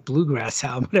Lee Roth Bluegrass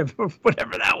album,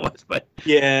 whatever that was. But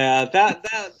yeah,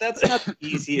 that's not the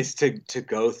easiest to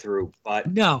go through.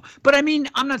 But no, but I mean,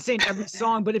 I'm not saying every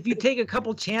song, but if you take a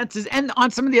couple chances, and on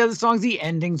some of the other songs, the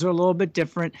endings are a little bit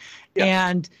different,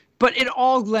 but it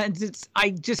all lends.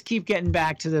 I just keep getting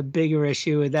back to the bigger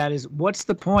issue, and that is, what's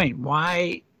the point?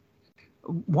 Why?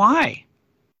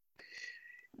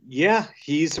 Yeah,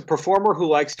 he's a performer who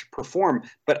likes to perform,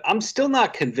 but I'm still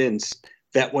not convinced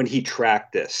that when he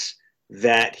tracked this,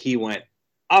 that he went,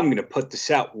 I'm going to put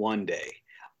this out one day.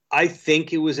 I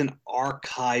think it was an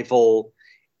archival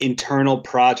internal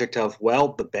project of,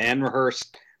 well, the band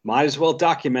rehearsed, might as well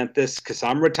document this because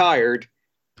I'm retired.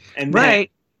 And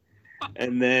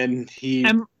then he,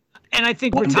 and I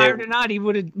think retired or not, he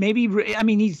would have maybe, I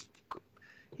mean,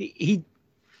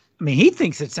 he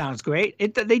thinks it sounds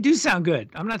great. They do sound good.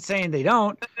 I'm not saying they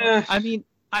don't. I mean,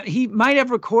 he might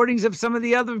have recordings of some of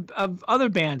the other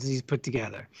bands he's put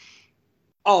together.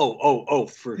 Oh,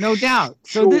 for no doubt.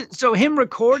 Sure. So him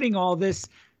recording all this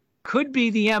could be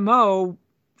the MO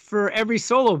for every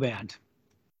solo band.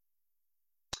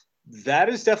 That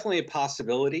is definitely a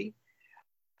possibility.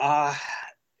 I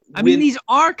mean, these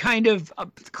are kind of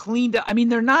cleaned up. I mean,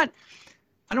 they're not.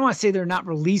 I don't want to say they're not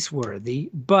release worthy,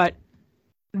 but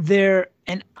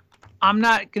and I'm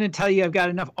not going to tell you I've got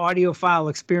enough audiophile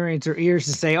experience or ears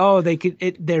to say, oh,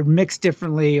 they're mixed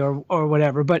differently or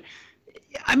whatever. But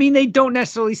I mean, they don't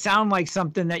necessarily sound like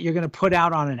something that you're going to put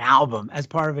out on an album as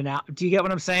part of an album. Do you get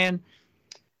what I'm saying?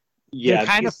 Yeah. They're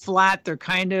kind of flat. They're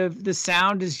kind of, the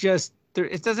sound is just,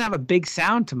 it doesn't have a big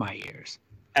sound to my ears.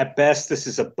 At best, this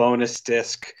is a bonus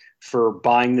disc for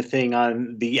buying the thing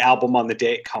on the album on the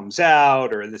day it comes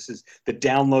out, or this is the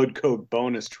download code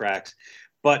bonus tracks.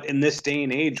 But in this day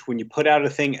and age, when you put out a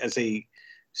thing as a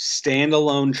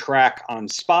standalone track on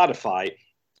Spotify,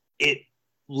 it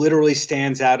literally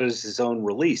stands out as his own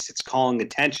release. It's calling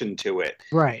attention to it.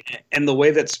 Right. And the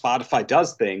way that Spotify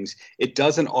does things, it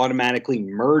doesn't automatically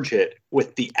merge it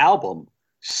with the album.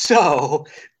 So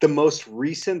the most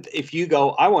recent, if you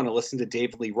go, I want to listen to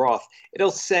David Lee Roth,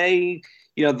 it'll say,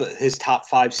 his top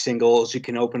 5 singles. You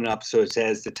can open it up so it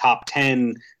says the top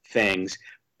 10 things.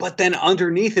 But then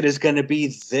underneath it is going to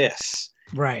be this.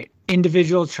 Right.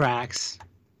 Individual tracks.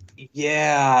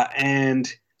 Yeah.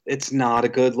 And it's not a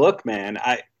good look, man.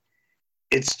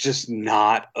 It's just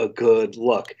not a good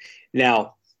look.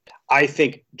 Now, I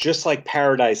think just like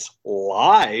Paradise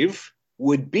Live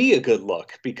would be a good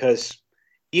look, because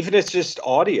even if it's just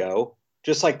audio,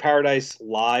 just like Paradise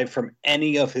Live from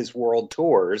any of his world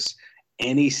tours,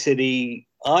 any city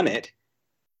on it,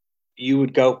 you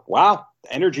would go, wow,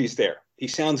 the energy's there. He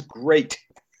sounds great.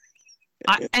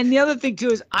 And the other thing too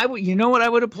is you know what I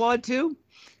would applaud too?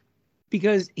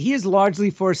 Because he has largely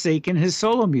forsaken his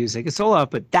solo music, his solo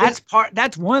output.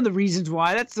 That's one of the reasons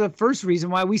why, that's the first reason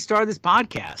why we started this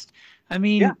podcast. I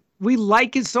mean, we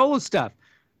like his solo stuff.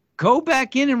 Go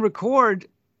back in and record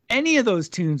any of those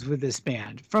tunes with this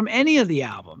band from any of the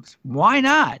albums. Why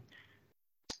not?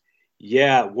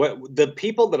 Yeah, what the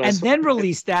people that then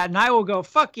release that, and I will go,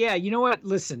 fuck yeah. You know what?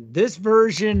 Listen, this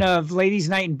version of Ladies'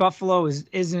 Night in Buffalo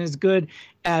isn't as good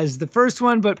as the first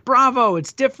one, but bravo,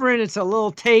 it's different. It's a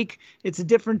little take. It's a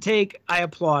different take. I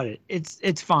applaud it.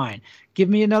 It's fine. Give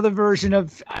me another version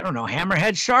of, I don't know,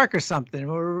 Hammerhead Shark or something,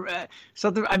 or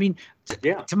something. I mean,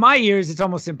 to my ears, it's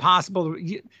almost impossible.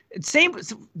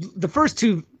 The first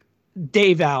 2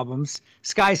 Dave albums,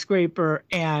 Skyscraper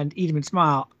and Eat 'Em and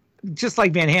Smile, just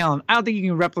like Van Halen, I don't think you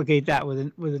can replicate that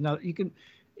with another.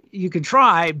 You can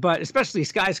try, but especially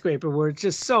Skyscraper, where it's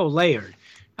just so layered.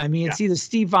 I mean, it's either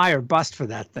Steve Vai or bust for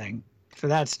that thing, for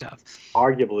that stuff.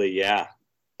 Arguably, yeah.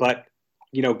 But,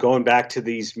 going back to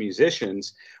these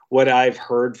musicians, what I've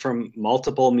heard from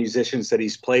multiple musicians that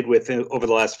he's played with over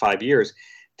the last 5 years,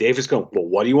 Dave is going, well,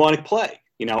 what do you want to play?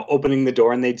 Opening the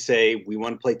door, and they'd say, we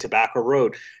want to play Tobacco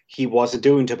Road. He wasn't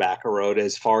doing Tobacco Road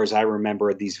as far as I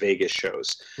remember at these Vegas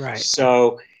shows. Right.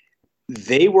 So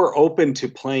they were open to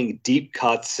playing deep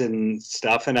cuts and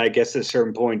stuff. And I guess at a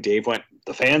certain point, Dave went,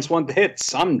 the fans want the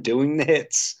hits. I'm doing the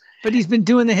hits. But he's been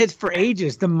doing the hits for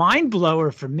ages. The mind blower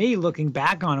for me, looking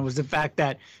back on it, was the fact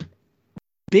that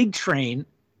Big Train,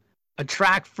 a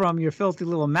track from Your Filthy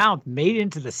Little Mouth, made it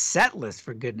into the set list,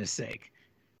 for goodness sake.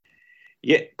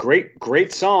 Yeah,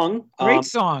 great song. Great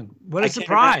song. What a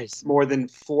surprise. More than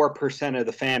 4% of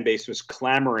the fan base was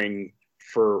clamoring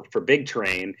for Big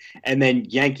Train, and then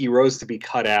Yankee Rose to be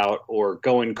cut out, or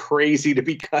Going Crazy to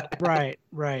be cut out.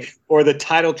 Right. Or the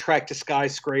title track to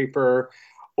Skyscraper,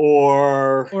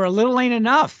 or A Little Ain't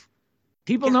Enough.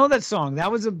 People know that song.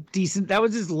 That was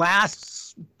his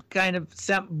last kind of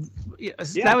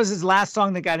that was his last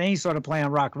song that got any sort of play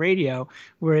on rock radio,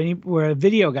 where a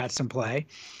video got some play.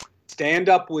 Stand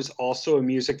Up was also a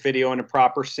music video and a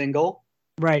proper single.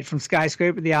 Right, from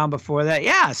Skyscraper, the album before that.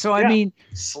 Yeah, so I mean,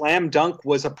 Slam Dunk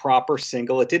was a proper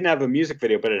single. It didn't have a music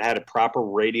video, but it had a proper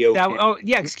radio.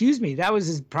 Excuse me. That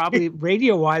was probably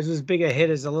radio-wise was as big a hit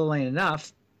as A Little Ain't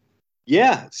Enough.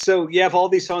 Yeah, so you have all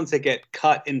these songs that get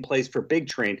cut in place for Big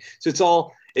Train.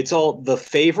 So it's all the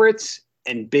favorites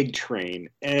and Big Train.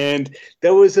 And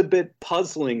that was a bit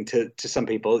puzzling to some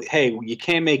people. Hey, you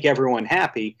can't make everyone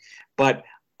happy, but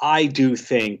I do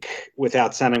think,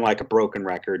 without sounding like a broken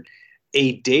record,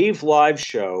 a Dave live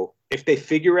show, if they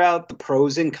figure out the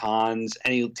pros and cons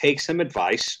and he takes some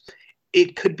advice,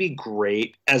 it could be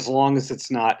great, as long as it's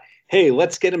not, hey,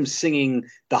 let's get him singing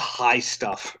the high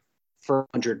stuff for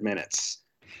 100 minutes.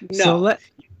 No.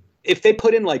 If they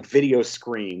put in like video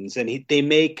screens and they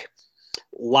make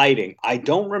lighting, I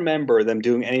don't remember them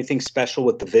doing anything special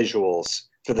with the visuals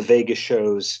for the Vegas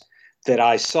shows that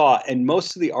I saw. And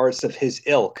most of the artists of his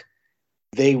ilk,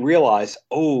 they realize,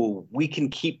 we can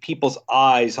keep people's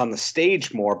eyes on the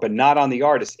stage more, but not on the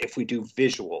artist if we do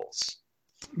visuals.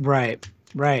 Right.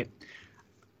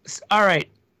 All right.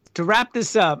 To wrap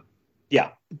this up. Yeah.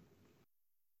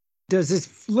 Does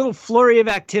this little flurry of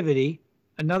activity,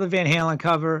 another Van Halen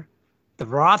cover, the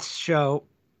Roth Show,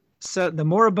 so the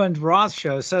moribund Roth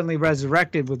Show suddenly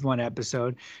resurrected with one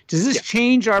episode, does this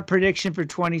change our prediction for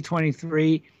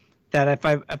 2023? That if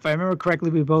I remember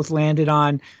correctly, we both landed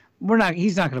on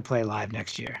he's not going to play live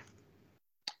next year.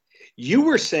 You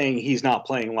were saying he's not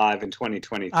playing live in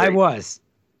 2023. I was.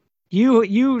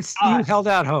 You held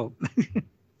out hope.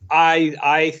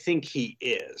 I think he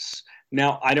is.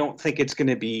 Now, I don't think it's going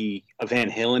to be a Van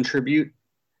Halen tribute.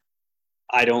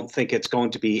 I don't think it's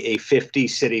going to be a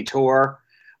 50-city tour,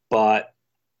 but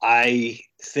I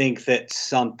think that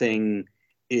something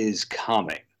is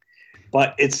coming.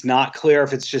 but it's not clear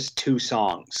if it's just 2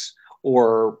 songs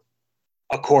or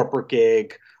a corporate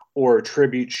gig or a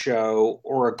tribute show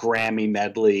or a Grammy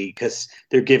medley, because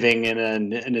they're giving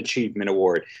an achievement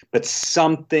award. But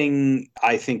something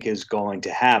I think is going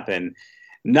to happen,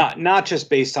 not just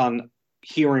based on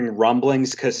hearing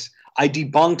rumblings, because I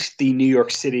debunked the New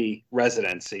York City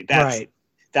residency.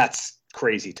 That's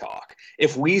crazy talk.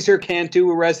 If Weezer can't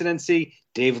do a residency,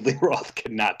 David Lee Roth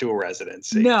cannot do a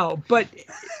residency. No, but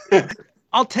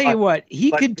I'll tell you what,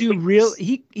 he can do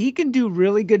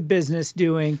really good business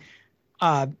doing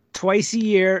twice a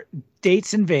year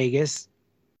dates in Vegas.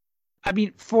 I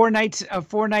mean,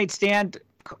 4-night stand.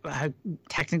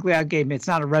 Technically, I gave him, it's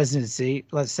not a residency,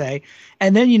 let's say.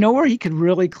 And then you know where he could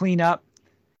really clean up,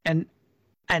 and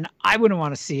I wouldn't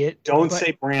want to see it. Don't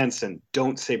say Branson.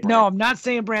 Don't say Branson. No, I'm not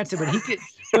saying Branson, but he could.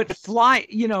 But fly,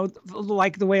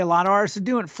 like the way a lot of artists are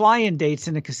doing, fly-in dates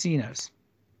in the casinos.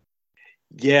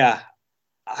 Yeah,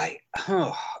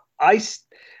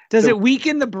 Does it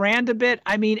weaken the brand a bit?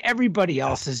 I mean, everybody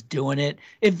else is doing it.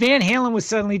 If Van Halen was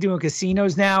suddenly doing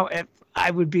casinos now,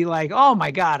 I would be like, oh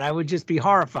my God, I would just be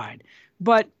horrified.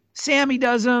 But Sammy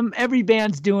does them. Every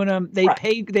band's doing them. They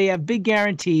pay. They have big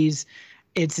guarantees.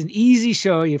 It's an easy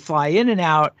show. You fly in and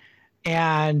out,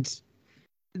 and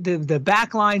the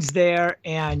back line's there,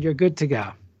 and you're good to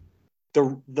go.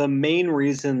 The main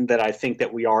reason that I think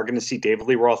that we are going to see David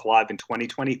Lee Roth live in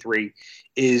 2023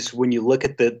 is when you look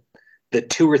at the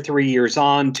 2 or 3 years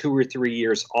on, 2 or 3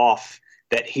 years off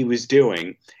that he was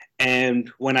doing. And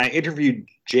when I interviewed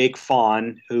Jake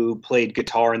Fawn, who played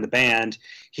guitar in the band,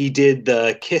 he did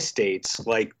the Kiss dates,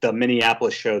 like the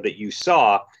Minneapolis show that you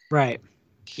saw. Right.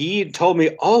 He told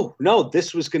me, oh, no,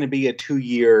 this was going to be a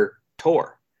 2-year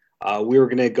tour. We were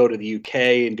going to go to the UK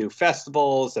and do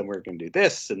festivals, and we were going to do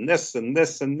this and this and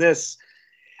this and this.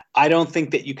 I don't think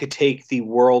that you could take the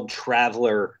world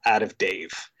traveler out of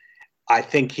Dave. I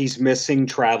think he's missing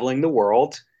traveling the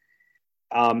world.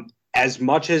 As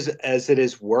much as it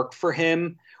is work for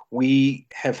him, we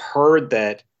have heard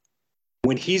that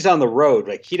when he's on the road,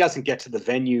 like, he doesn't get to the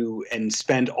venue and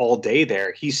spend all day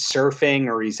there. He's surfing,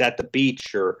 or he's at the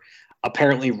beach, or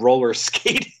apparently roller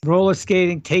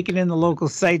skating, taking in the local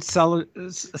sights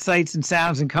and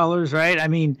sounds and colors, right? I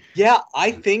mean, yeah,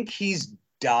 I think he's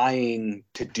dying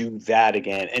to do that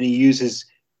again, and he uses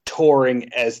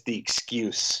touring as the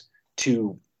excuse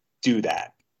to do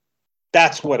that.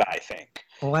 That's what I think.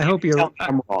 Well, I hope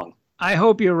I'm wrong. I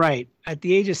hope you're right. At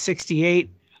the age of 68,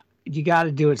 you got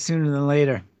to do it sooner than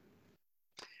later.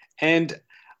 And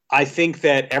I think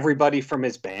that everybody from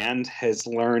his band has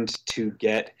learned to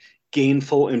get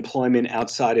gainful employment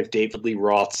outside of David Lee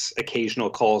Roth's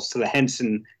occasional calls to the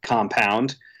Henson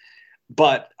compound.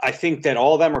 But I think that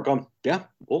all of them are going, yeah,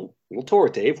 we'll tour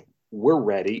with Dave. We're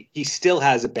ready. He still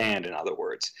has a band, in other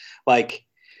words. Like,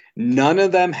 none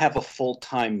of them have a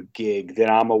full-time gig that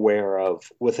I'm aware of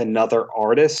with another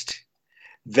artist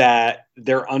that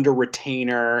they're under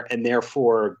retainer, and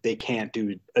therefore they can't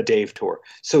do a Dave tour.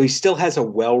 So he still has a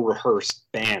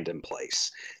well-rehearsed band in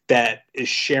place that is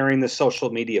sharing the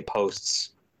social media posts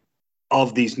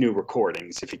of these new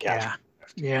recordings, if you catch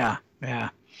me. Yeah.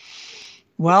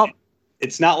 Well,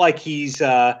 it's not like he's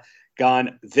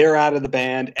gone, they're out of the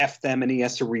band, F them, and he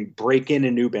has to break in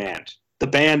a new band. The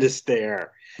band is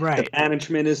there. Right. The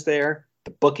management is there.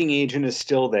 The booking agent is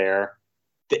still there.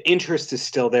 The interest is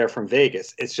still there from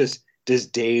Vegas. It's just, does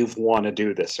Dave want to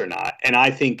do this or not? And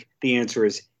I think the answer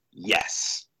is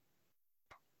yes.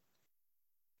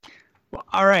 Well,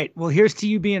 all right. Well, here's to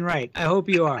you being right. I hope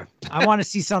you are. I want to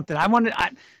see something.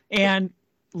 And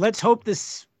let's hope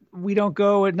we don't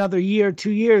go another year,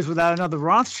 2 years without another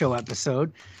Roth Show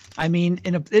episode. I mean,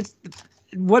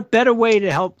 what better way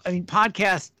to help? I mean,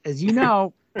 podcast, as you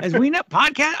know, as we know,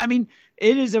 podcast. I mean,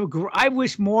 it is I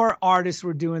wish more artists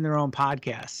were doing their own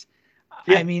podcasts.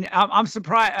 Yeah. I mean, I'm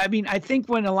surprised. I mean, I think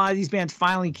when a lot of these bands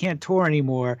finally can't tour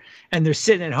anymore and they're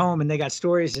sitting at home and they got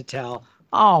stories to tell.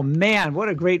 Oh man, what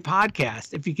a great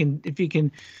podcast! If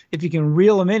you can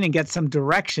reel them in and get some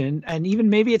direction, and even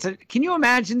maybe can you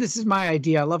imagine? This is my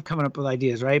idea. I love coming up with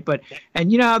ideas, right?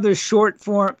 And you know how there's short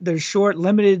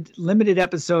limited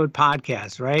episode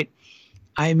podcasts, right?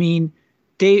 I mean,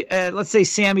 let's say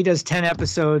Sammy does 10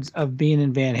 episodes of being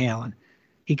in Van Halen.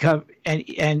 He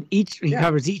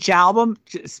covers each album,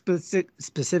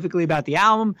 specifically about the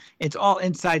album. It's all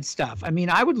inside stuff. I mean,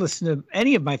 I would listen to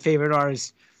any of my favorite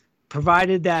artists,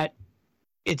 provided that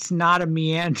it's not a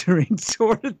meandering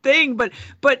sort of thing. But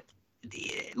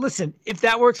listen, if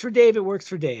that works for Dave, it works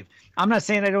for Dave. I'm not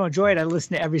saying I don't enjoy it. I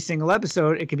listen to every single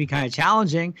episode. It can be kind of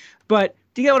challenging, but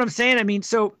do you get what I'm saying? I mean,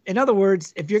 so in other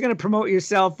words, if you're going to promote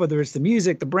yourself, whether it's the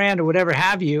music, the brand, or whatever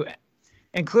have you,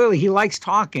 and clearly he likes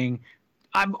talking.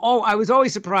 I was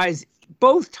always surprised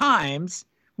both times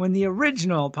when the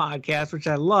original podcast, which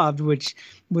I loved, which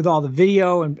with all the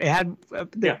video and it had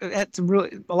some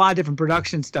a lot of different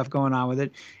production stuff going on with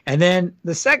it, and then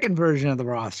the second version of the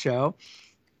Roth Show,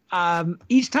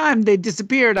 each time they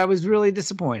disappeared, I was really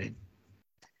disappointed.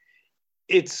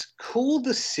 It's cool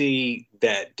to see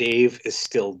that Dave is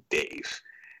still Dave.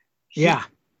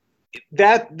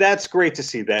 That's great to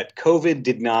see that COVID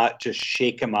did not just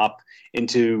shake him up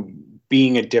into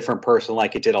being a different person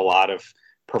like it did a lot of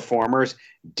performers.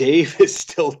 Dave is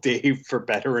still Dave, for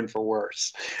better and for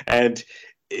worse. And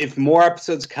if more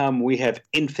episodes come, we have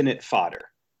infinite fodder.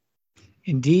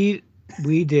 Indeed,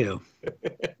 we do.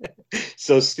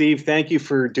 So, Steve, thank you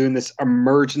for doing this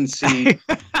emergency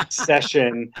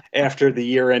session after the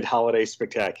year-end holiday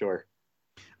spectacular.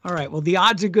 All right. Well, the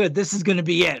odds are good. This is going to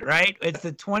be it, right? It's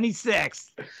the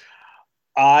 26th.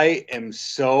 I am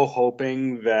so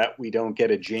hoping that we don't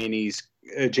get a Jamie's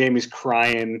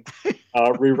crying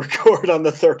re-record on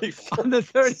the 31st. On the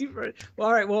 31st. Well,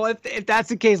 all right. Well, if that's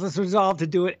the case, let's resolve to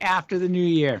do it after the new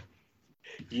year.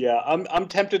 Yeah, I'm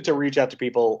tempted to reach out to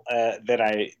people that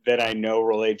I know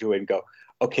related to it and go,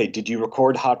 okay, did you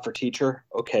record Hot for Teacher?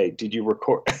 Okay, did you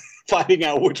record? Finding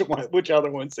out which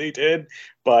other ones they did,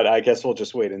 but I guess we'll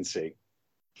just wait and see.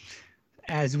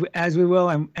 As we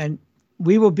will, and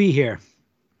we will be here.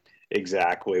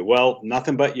 Exactly. Well,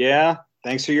 nothing but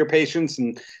thanks for your patience,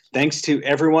 and thanks to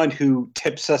everyone who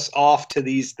tips us off to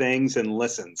these things and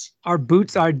listens. Our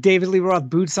David Lee Roth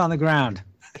boots on the ground.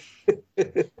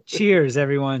 Cheers,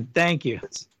 everyone. Thank you.